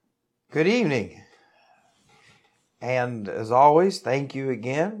Good evening. And as always, thank you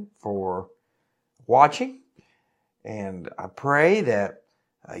again for watching. And I pray that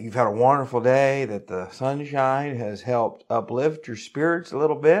you've had a wonderful day, that the sunshine has helped uplift your spirits a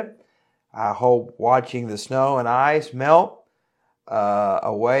little bit. I hope watching the snow and ice melt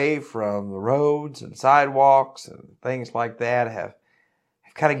away from the roads and sidewalks and things like that have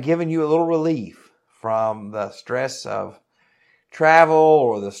kind of given you a little relief from the stress of travel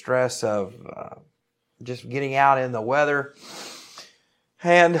or the stress of just getting out in the weather.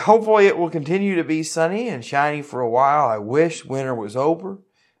 And hopefully it will continue to be sunny and shiny for a while. I wish winter was over,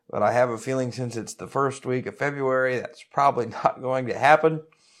 but I have a feeling since it's the first week of February, that's probably not going to happen.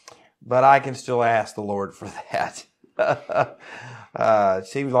 But I can still ask the Lord for that. It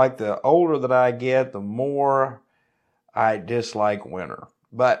seems like the older that I get, the more I dislike winter.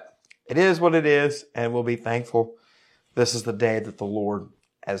 But it is what it is, and we'll be thankful. This is the day that the Lord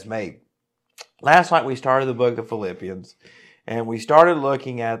has made. Last night we started the book of Philippians, and we started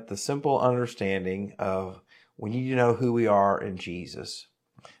looking at the simple understanding of we need to know who we are in Jesus,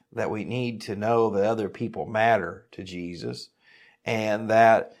 that we need to know that other people matter to Jesus, and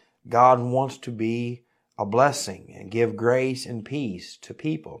that God wants to be a blessing and give grace and peace to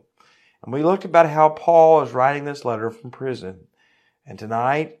people. And we looked about how Paul is writing this letter from prison. And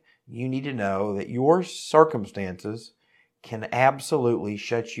tonight, you need to know that your circumstances can absolutely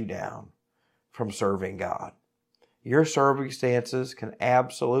shut you down from serving God. Your circumstances can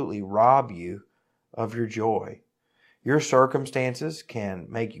absolutely rob you of your joy. Your circumstances can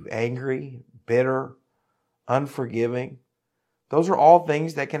make you angry, bitter, unforgiving. Those are all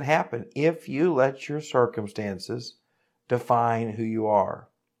things that can happen if you let your circumstances define who you are,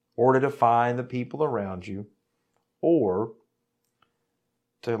 or to define the people around you, or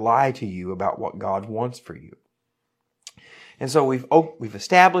to lie to you about what God wants for you. And so we've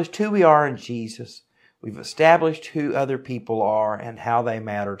established who we are in Jesus. We've established who other people are and how they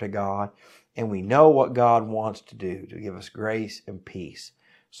matter to God. And we know what God wants to do to give us grace and peace.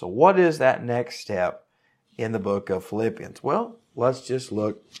 So what is that next step in the book of Philippians? Well, let's just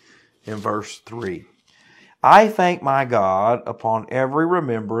look in verse 3. I thank my God upon every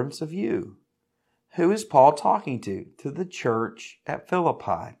remembrance of you. Who is Paul talking to? To the church at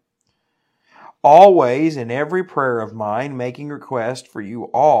Philippi. Always in every prayer of mine, making request for you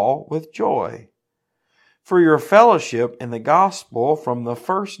all with joy, for your fellowship in the gospel from the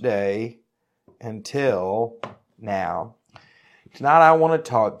first day until now. Tonight I want to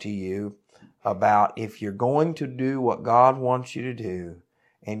talk to you about if you're going to do what God wants you to do,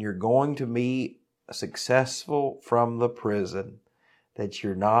 and you're going to be successful from the prison, that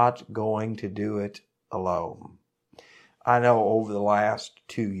you're not going to do it alone. I know over the last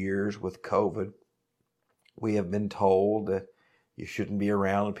 2 years with COVID, we have been told that you shouldn't be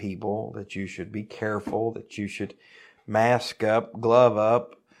around people, that you should be careful, that you should mask up, glove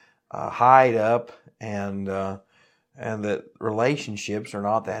up, hide up, and that relationships are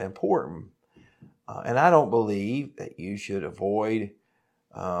not that important. And I don't believe that you should avoid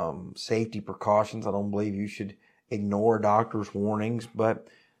safety precautions. I don't believe you should ignore doctors' warnings. But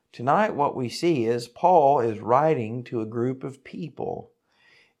tonight what we see is Paul is writing to a group of people.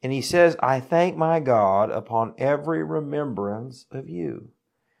 And he says, I thank my God upon every remembrance of you.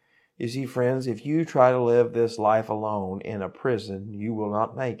 You see, friends, if you try to live this life alone in a prison, you will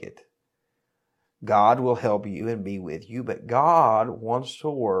not make it. God will help you and be with you, but God wants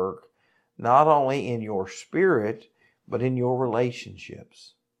to work not only in your spirit, but in your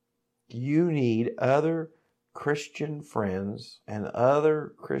relationships. You need other Christian friends and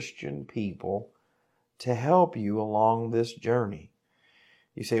other Christian people to help you along this journey.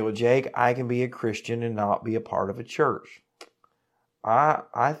 You say, well, Jake, I can be a Christian and not be a part of a church.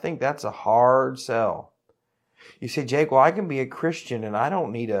 I think that's a hard sell. You say, Jake, well, I can be a Christian and I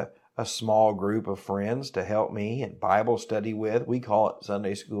don't need a small group of friends to help me in Bible study with. We call it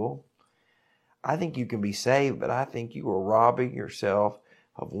Sunday school. I think you can be saved, but I think you are robbing yourself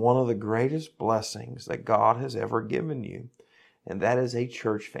of one of the greatest blessings that God has ever given you, and that is a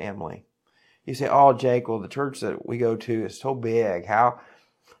church family. You say, oh, Jake, well, the church that we go to is so big.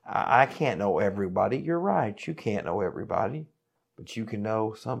 I can't know everybody. You're right. You can't know everybody, but you can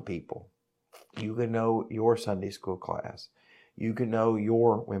know some people. You can know your Sunday school class. You can know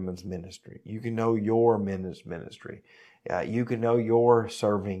your women's ministry. You can know your men's ministry. You can know your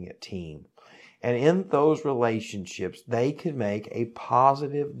serving team. And in those relationships, they can make a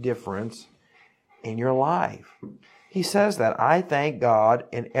positive difference in your life. He says that, I thank God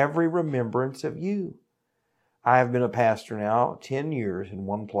in every remembrance of you. I have been a pastor now 10 years in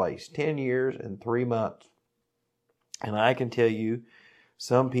one place, 10 years and 3 months. And I can tell you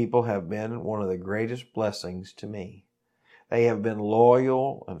Some people have been one of the greatest blessings to me. They have been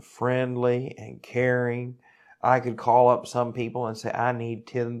loyal and friendly and caring. I could call up some people and say, I need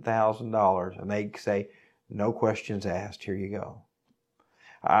 $10,000. And they say, no questions asked, here you go.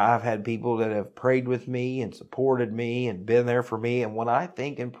 I've had people that have prayed with me and supported me and been there for me. And when I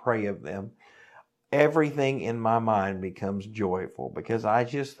think and pray of them, everything in my mind becomes joyful because I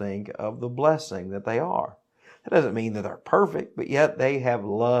just think of the blessing that they are. That doesn't mean that they're perfect, but yet they have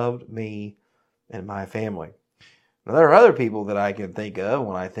loved me and my family. Now, there are other people that I can think of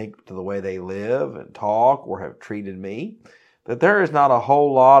when I think to the way they live and talk or have treated me, that there is not a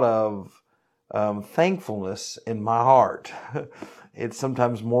whole lot of thankfulness in my heart. It's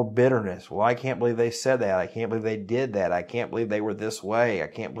sometimes more bitterness. Well, I can't believe they said that. I can't believe they did that. I can't believe they were this way. I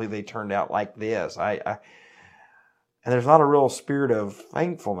can't believe they turned out like this. And there's not a real spirit of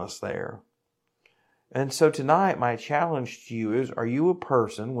thankfulness there. And so tonight, my challenge to you is, are you a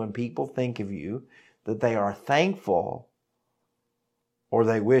person, when people think of you, that they are thankful or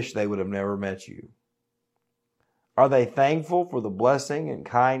they wish they would have never met you? Are they thankful for the blessing and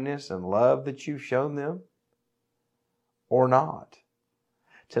kindness and love that you've shown them or not?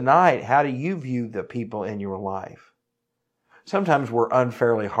 Tonight, how do you view the people in your life? Sometimes we're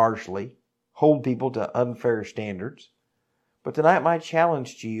unfairly harshly, hold people to unfair standards. But tonight, my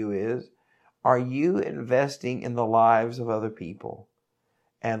challenge to you is, are you investing in the lives of other people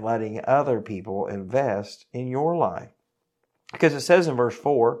and letting other people invest in your life? Because it says in verse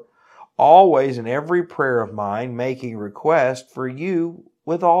 4, always in every prayer of mine, making request for you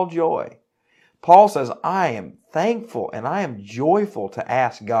with all joy. Paul says, I am thankful and I am joyful to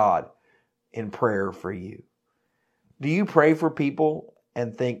ask God in prayer for you. Do you pray for people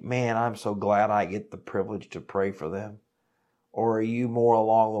and think, man, I'm so glad I get the privilege to pray for them? Or are you more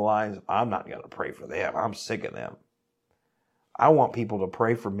along the lines, I'm not going to pray for them, I'm sick of them? I want people to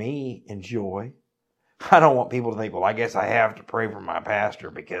pray for me in joy. I don't want people to think, well, I guess I have to pray for my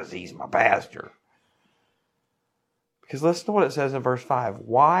pastor because he's my pastor. Because listen to what it says in verse 5.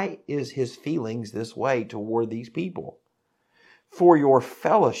 Why is his feelings this way toward these people? For your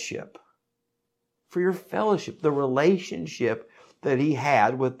fellowship, the relationship that he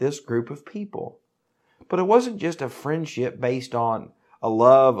had with this group of people. But it wasn't just a friendship based on a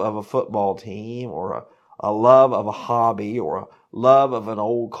love of a football team or a love of a hobby or a love of an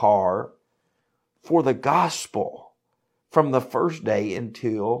old car. For the gospel, from the first day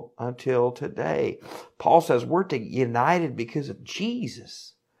until today. Paul says we're united because of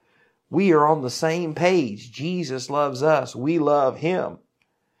Jesus. We are on the same page. Jesus loves us. We love him.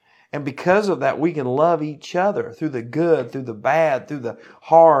 And because of that, we can love each other through the good, through the bad, through the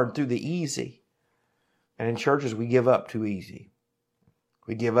hard, through the easy. And in churches, we give up too easy.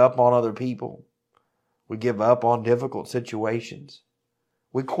 We give up on other people. We give up on difficult situations.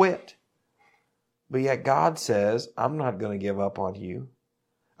 We quit. But yet God says, I'm not going to give up on you.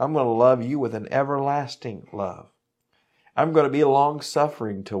 I'm going to love you with an everlasting love. I'm going to be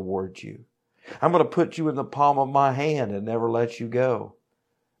long-suffering towards you. I'm going to put you in the palm of my hand and never let you go.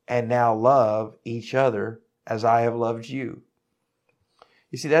 And now love each other as I have loved you.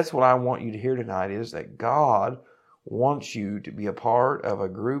 You see, that's what I want you to hear tonight, is that God wants you to be a part of a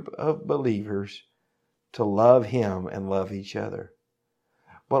group of believers to love him and love each other.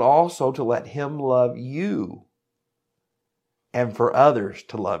 But also to let him love you and for others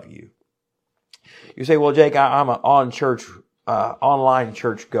to love you. You say, well, Jake, I'm an online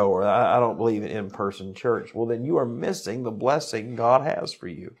church goer. I don't believe in in-person church. Well, then you are missing the blessing God has for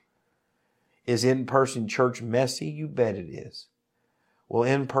you. Is in-person church messy? You bet it is. Will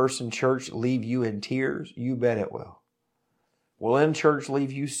in-person church leave you in tears? You bet it will. Will in-church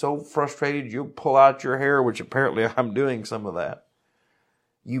leave you so frustrated you'll pull out your hair, which apparently I'm doing some of that?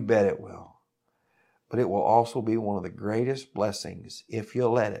 You bet it will. But it will also be one of the greatest blessings if you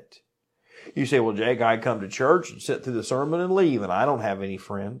let it. You say, well, Jake, I come to church and sit through the sermon and leave, and I don't have any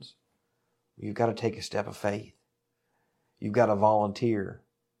friends. You've got to take a step of faith. You've got to volunteer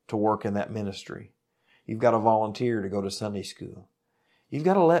to work in that ministry. You've got to volunteer to go to Sunday school. You've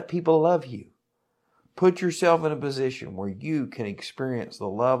got to let people love you. Put yourself in a position where you can experience the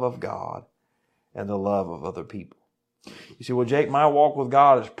love of God and the love of other people. You say, well, Jake, my walk with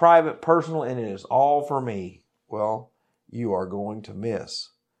God is private, personal, and it is all for me. Well, you are going to miss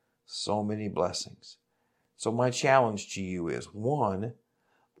so many blessings. So my challenge to you is, 1,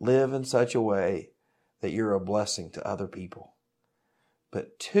 live in such a way that you're a blessing to other people.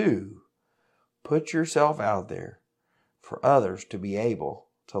 But 2, put yourself out there for others to be able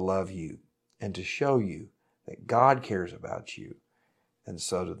to love you and to show you that God cares about you, and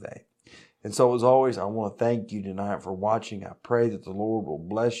so do they. And so as always, I want to thank you tonight for watching. I pray that the Lord will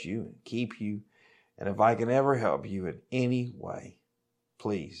bless you and keep you. And if I can ever help you in any way,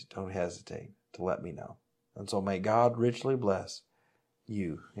 please don't hesitate to let me know. And so may God richly bless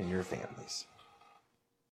you and your families.